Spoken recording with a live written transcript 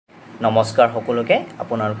নমস্কাৰ সকলোকে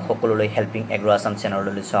আপোনাৰ সকলোলৈ হেল্পিং এগ্ৰো আসাম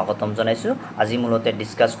চেনেললৈ স্বাগতম জনাইছো আজি মূলতে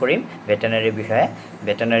ডিসকাস কৰিম ভেটেনাৰি বিষয়ে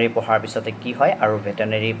ভেটেনাৰি পঢ়াৰ পিছতে কি হয় আৰু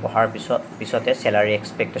ভেটেনাৰি পঢ়াৰ পিছতে স্যালাৰি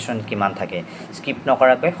এক্সপেক্টেশন কিমান থাকে স্কিপ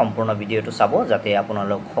নকৰাকৈ সম্পূৰ্ণ ভিডিওটো চাব যাতে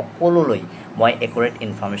আপোনালোক সকলোলৈ মই একুৰেট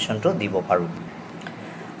ইনফৰমেশনটো দিব পাৰো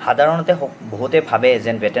সাধাৰণতে বহুতে ভাবে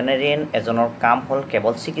যে ভেটেনাৰিয়ান এজনৰ কাম হল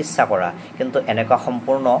কেৱল চিকিৎসা কৰা কিন্তু এনেকা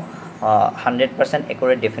সম্পূৰ্ণ 100%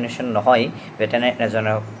 একুৰেট ডেফিনিশন নহয় ভেটেনাৰিয়ান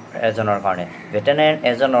এজনৰ কাৰণে ভেটেনাৰিয়ান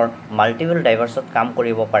এজনৰ মাল্টিপল ডাইভাৰ্সত কাম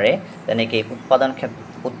কৰিব পাৰে যেনেকৈ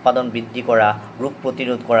উৎপাদন বৃদ্ধি কৰা ৰোগ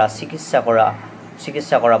প্ৰতিৰোধ কৰা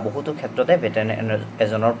চিকিৎসা কৰা বহুতো ক্ষেত্ৰতে ভেটেনাৰিয়ান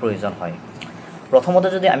এজনৰ প্ৰয়োজন হয় প্ৰথমতে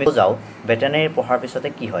যদি আমি যাও ভেটেনাৰি পঢ়াৰ পিছতে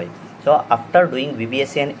কি হয় So after doing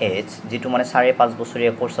VBSc and AH যেটো মানে 5.5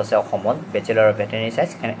 বছৰীয়া কোৰ্স আছে অসমত Bachelor of Veterinary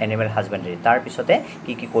Science and Animal Husbandry তাৰ পিছতে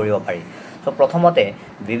কি কৰিব পাৰি So প্ৰথমতে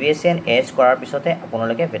VBSc and AH কৰাৰ পিছতে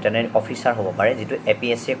আপোনালোকে ভেটেনাৰি অফিচাৰ হ'ব পাৰে যেটো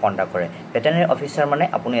APSC কন্ডাক্ট কৰে ভেটেনাৰি অফিচাৰ মানে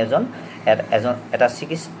আপুনি এটা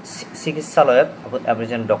চিকিৎসালয়ত আপুনি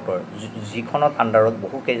এজন ডক্টৰ যিখনত আন্ডাৰত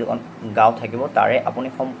বহু কেইজন গাঁও থাকিব তাৰে আপুনি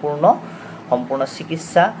সম্পূৰ্ণ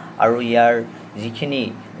চিকিৎসা আৰু ইয়াৰ যিখিনি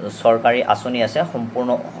সৰকাৰি আঁচনি আছে সম্পূৰ্ণ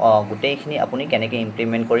গুটেইখিনি আপুনি কেনেকৈ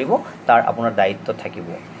ইমপ্লিমেন্ট কৰিব তাৰ আপোনাৰ দায়িত্ব থাকিব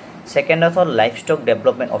second of livestock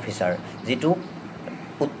development officer যেটো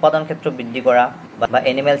উৎপাদন ক্ষেত্ৰ বৃদ্ধি কৰা বা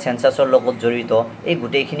এনিমেল সেন্সাসৰ লগত জড়িত এই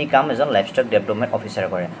গুটেইখিনি কাম এজন লাইভস্টক ডেভেলপমেন্ট অফিচাৰ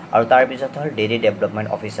কৰে আৰু তাৰ পিছত হল ডেইৰী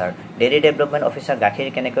ডেভেলপমেন্ট অফিচাৰ গাখীৰ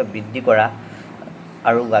কেনেকৈ বৃদ্ধি কৰা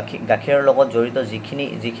আৰু গাখীৰৰ লগত জড়িত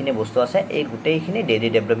যিখিনি বস্তু আছে এই গুটেইখিনি ডেইৰী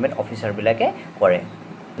ডেভেলপমেন্ট অফিচাৰ বিলাকে কৰে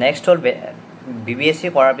নেক্সট হল BBSc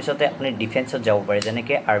কৰাৰ পিছতে আপুনি ডিফেন্সত যাব পাৰে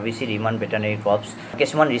যেনেকৈ RBC ৰিমান ভেটেনাৰি ক্ৰপছ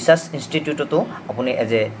কিছুমান ৰিসাৰ্চ ইনষ্টিটিউটতো আপুনি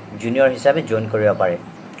এজ এ জুনিয়ৰ হিচাপে জয়েন কৰিব পাৰে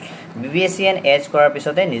BBSc and AH কৰাৰ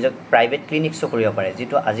পিছতে নিজক প্ৰাইভেট ক্লিনিকছ কৰিব পাৰে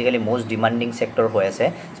যেটো আজিকালি মোস্ট ডিমান্ডিং সেক্টৰ হৈ আছে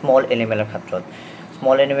স্মল এনিমেলৰ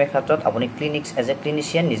ক্ষেত্ৰত আপুনি ক্লিনিকছ এজ এ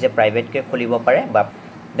ক্লিনিশিয়ান নিজে প্ৰাইভেট কে খুলিব পাৰে বা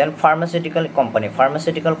দেন ফাৰ্মাসিউটিকেল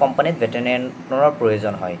কোম্পানীত ভেটেনাৰিয়ানৰ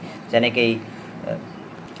প্ৰয়োজন হয় যেনেকৈ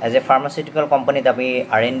As a pharmaceutical company আপনি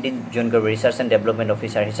R&D জয়েন কৰিব ৰিসাৰ্চ এণ্ড ডেভেলপমেন্ট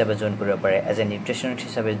অফিচাৰ হিচাপে জয়েন কৰিব পাৰে এজ এ নিউট্ৰিশনিষ্ট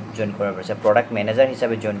হিচাপে জয়েন কৰিব পাৰে প্ৰডাক্ট মেনেজাৰ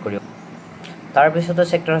হিচাপে জয়েন কৰিব তাৰ পিছতে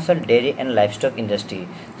সেক্টৰ আছে ডেইৰী এণ্ড লাইভস্টক ইন্ডাষ্ট্ৰি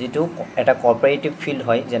যেটো এটা কোঅপাৰেটিভ ফিল্ড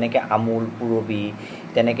হয় যেনেকৈ আমুল পুৰবি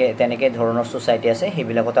তেনেকৈ ধৰণৰ সোসাইটি আছে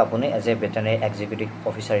হেবিলাকতে আপুনি as a veterinary executive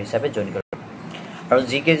officer হিচাপে জয়েন কৰিব আৰু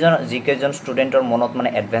যিকেজন ষ্টুডেন্টৰ মনত মানে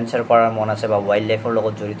এডভেঞ্চাৰ কৰাৰ মন আছে বা ওয়াইল্ড লাইফৰ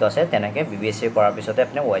লগত জড়িত আছে তেনেকৈ BBSc কৰাৰ পিছতে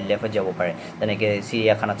আপুনি ওয়াইল্ড লাইফত যাব পাৰে যেনেকৈ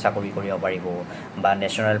চিৰিয়াখানাত চাকৰি কৰিব পাৰিব বা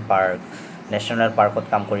নেশ্যনেল পাৰ্কত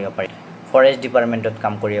কাম কৰিব পাৰিব ফৰেষ্ট ডিপাৰ্টমেন্টত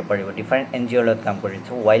কাম কৰিব পাৰিব ডিফাৰেন্ট NGOৰ লগত কাম কৰিব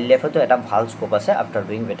ওয়াইল্ড লাইফতো এটা ভাল স্কোপ আছে আফটাৰ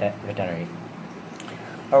ডুইং ভেটেনাৰি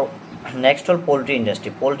আৰু next hall পোল্ট্ৰি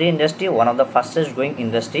industry one of the fastest গ্ৰোইং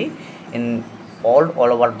industry in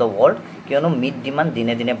all over the world কিয়নো মিট ডিমান্ড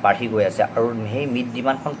দিনে দিনে বাঢ়ি গৈ আছে আৰু সেই মিট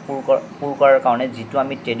ডিমান্ডখন পূৰ কৰাৰ কাৰণে যেটো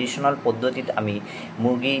আমি ট্ৰেডিশনাল পদ্ধতিত আমি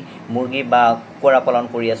মুৰ্গী বা কুকুৰা পালন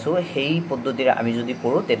কৰি আছো সেই পদ্ধতিৰে আমি যদি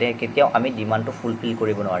কৰো তেতে কেতিয়াও আমি ডিমান্ডটো ফুলফিল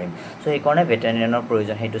কৰিব নোৱাৰিম সো এই কাৰণে ভেটেনাৰিয়ানৰ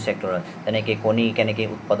প্ৰয়োজন হেতু সেক্টৰত তেনেকৈ কণী কেনেকৈ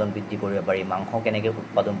উৎপাদন বৃদ্ধি কৰিব পাৰি মাংস কেনেকৈ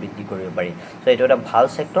উৎপাদন বৃদ্ধি কৰিব পাৰি সো এইটো এটা ভাল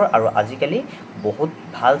সেক্টৰ আৰু আজিকালি বহুত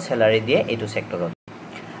ভাল স্যালাৰি দিয়ে এইটো সেক্টৰত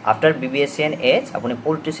After BBSc and AH, আপুনি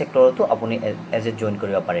poultry sector to আপুনি as a join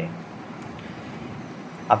কৰিব পাৰে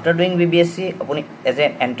After doing BBSc, আপুনি as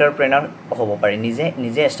an entrepreneur হ'ব পাৰে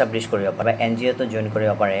নিজে establish কৰিব পাৰে NGO to join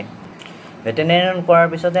কৰিব পাৰে ভেটেনাৰিয়ান কৰাৰ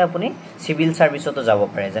পিছতে আপুনি সিভিল সাৰ্ভিসতো যাব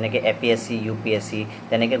পাৰে যেনেকৈ APSC UPSC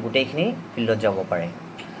তেনেকৈ গুটেইখিনি ফিল্ডত যাব পাৰে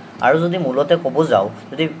আৰু যদি মূলতে ক'ব যাও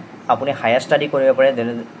যদি আপুনি হায়াৰ ষ্টাডি কৰিব পাৰে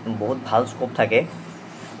তেনে বহুত ভাল স্কোপ থাকে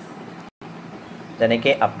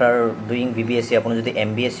তেনেকৈ আফটাৰ ডুইং BBSc আপুনি যদি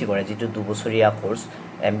MBSc কৰে যেটো 2 বছৰীয়া course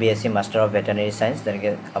MBSc master of veterinary science তেনেকৈ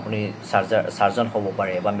আপুনি সাৰ্জন হ'ব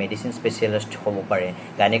পাৰে বা মেডিসিন স্পেশালিষ্ট হ'ব পাৰে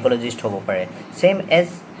গাইনেকোলজিষ্ট হ'ব পাৰে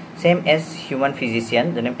সেম এজ হিউম্যান ফিজিশিয়ান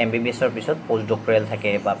যেনে MBBS ৰ পিছত পোষ্ট ডক্টৰেল থাকে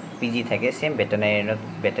বা PG থাকে সেম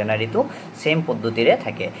ভেটেনাৰিটো সেম পদ্ধতিৰে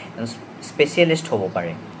থাকে স্পেশালিষ্ট হ'ব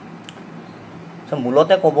পাৰে সো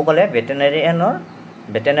মূলতে ক'ব গ'লে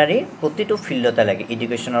ভেটেনাৰি প্ৰতিটো ফিল্ডতে লাগে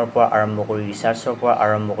এডুকেশনৰ পৰা আৰম্ভ কৰি ৰিসাৰ্চৰ পৰা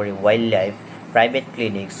আৰম্ভ কৰি wild life private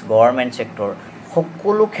ক্লিনিকছ government sector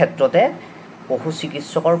সকলো ক্ষেত্ৰতে পশু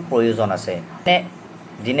চিকিৎসকৰ প্ৰয়োজন আছে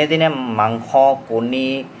দিনে দিনে মাংস কণী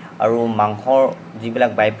আৰু মাংসৰ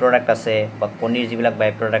যিবিলাক বাই প্ৰডাক্ট আছে বা কণীৰ যিবিলাক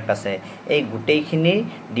বাই প্ৰডাক্ট আছে এই গুটেইখিনি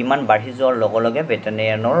ডিমান্ড বাঢ়ি যোৱাৰ লগে লগে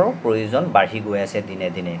ভেটেনাৰিয়ানৰ প্ৰয়োজন বাঢ়ি গৈ আছে দিনে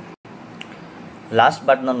দিনে Last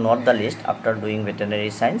but not the least, after doing veterinary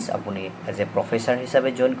science, apuni as a professor hisabe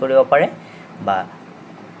join koribo pare ba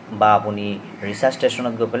apuni research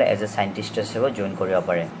stationot goi pele as a scientist hisabe join koribo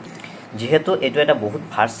pare যেহেতু এইটো এটা বহুত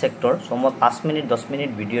ভাষ্ট সেক্টৰ সো মই 5 minute 10 minute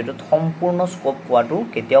ভিডিঅ'টো সম্পূৰ্ণ scope পোৱাটো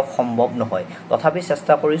কেতিয়াও সম্ভৱ নহয় তথাপি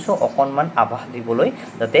চেষ্টা কৰিছো অকনমান আভাস দিবলৈ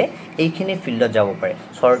যাতে এইখিনি ফিল্ডত যাব পাৰে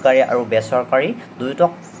চৰকাৰী আৰু বেচৰকাৰী দুয়োটা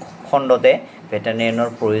খণ্ডতে ভেটেৰিনেৰিয়ানৰ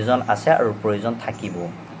প্ৰয়োজন আছে আৰু প্ৰয়োজন থাকিব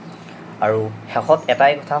আৰু হেকত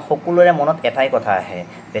এটাই কথা সকলোৰে মনত এটাই কথা আহে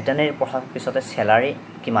ভেটেৰিনেৰি পঢ়াৰ পিছতে স্যালাৰি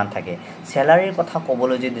কিমান থাকে স্যালাৰিৰ কথা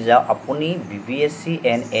ক'বলৈ যদি যাও আপুনি বিবিএসসি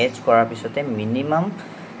এণ্ড এইচ কৰাৰ পিছতে মিনিমাম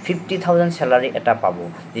 50,000 স্যালাৰি এটা পাব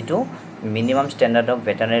যেটো minimum standard of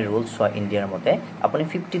veterinary rules হয় ইণ্ডিয়াৰ মতে আপুনি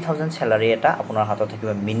 50,000 স্যালাৰি এটা আপোনাৰ হাতত থাকিব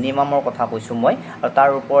মিনিমামৰ কথা কৈছো মই আৰু তাৰ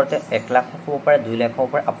ওপৰতে 1 লাখ হ'ব পাৰে 2 লাখ হ'ব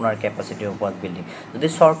পাৰে আপোনাৰ কেপাসিটিৰ ওপৰত বিল্ডিং যদি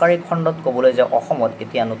চৰকাৰী খণ্ডত ক'বলৈ যাও অসমত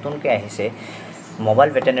এতিয়া নতুনকৈ আহিছে মোবাইল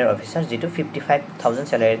ভেটেৰিনেৰি অফিচাৰ যেটো 55,000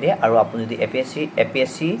 স্যালাৰি দিয়ে আৰু আপুনি যদি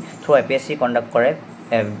এপিএসসি থ্ৰু এপিএসসি কন্ডাক্ট কৰে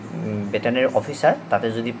ভেটেৰিনেৰি অফিচাৰ তাতে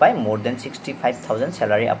যদি পায় মোৰ দেন 65,000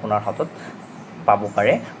 স্যালাৰি আপোনাৰ হাতত পাব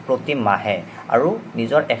পাৰে প্ৰতি মাহে আৰু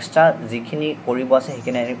নিজৰ এক্সট্ৰা যিখিনি কৰিব আছে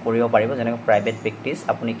সেইখিনি কৰিব পাৰিব যেনে প্ৰাইভেট প্ৰেক্টিস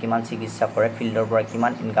আপুনি কিমান চিকিৎসা কৰে ফিল্ডৰ পৰা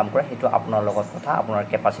কিমান ইনকাম কৰে হেতু আপোনাৰ লগত কথা আপোনাৰ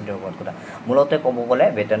কেপাসিটিৰ ওপৰত কথা মূলতে ক'ব গলে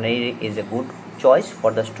veterinary is a good choice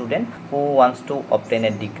for the student who wants to obtain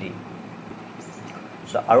A degree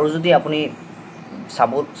আৰু যদি আপুনি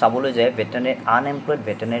চাবলৈ যায় ভেটেৰিনেৰি আনএমপ্লয়েড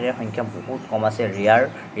ভেটেৰিনেৰিৰ সংখ্যা বহুত কম আছে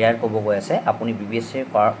ৰিয়াৰ ক'ব গৈ আছে আপুনি বিবিএসসি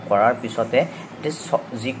কৰাৰ পিছতে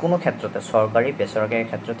যিকোনো ক্ষেত্ৰতে চৰকাৰী বেচৰকাৰী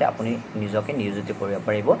ক্ষেত্ৰতে আপুনি নিজকে নিয়োজিত কৰিব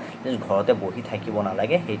পাৰিব ঘৰতে বহি থাকিব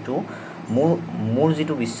নালাগে হেতু মোৰ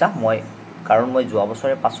যেটো বিশ্বাস মই কাৰণ মই যোৱা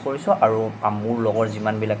বছৰে পাস কৰিছো আৰু মোৰ লগৰ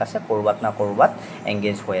যিমান বিলাক আছে কৰবাত না কৰবাত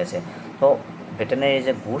এংগেজ হৈ আছে তো veterinary is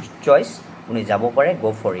a good choice আপুনি যাব পাৰে গো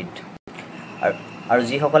ফৰ ইট আৰু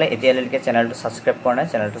যিসকলে এতিয়ালৈকে চেনেলটো সাবস্ক্ৰাইব কৰা নাই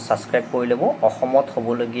চেনেলটো সাবস্ক্ৰাইব কৰি লব অসমত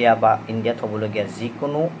হ'বলগীয়া বা ইণ্ডিয়াত হ'বলগীয়া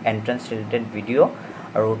যিকোনো এন্ট্ৰেন্স ৰিলেটেড ভিডিঅ'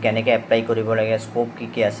 আৰু কেনেকৈ এপ্লাই কৰিব লাগে স্কোপ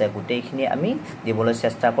কি আছে গোটেইখিনি আমি দিবলৈ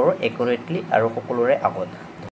চেষ্টা কৰোঁ একুৰেটলি আৰু সকলোৰে আগত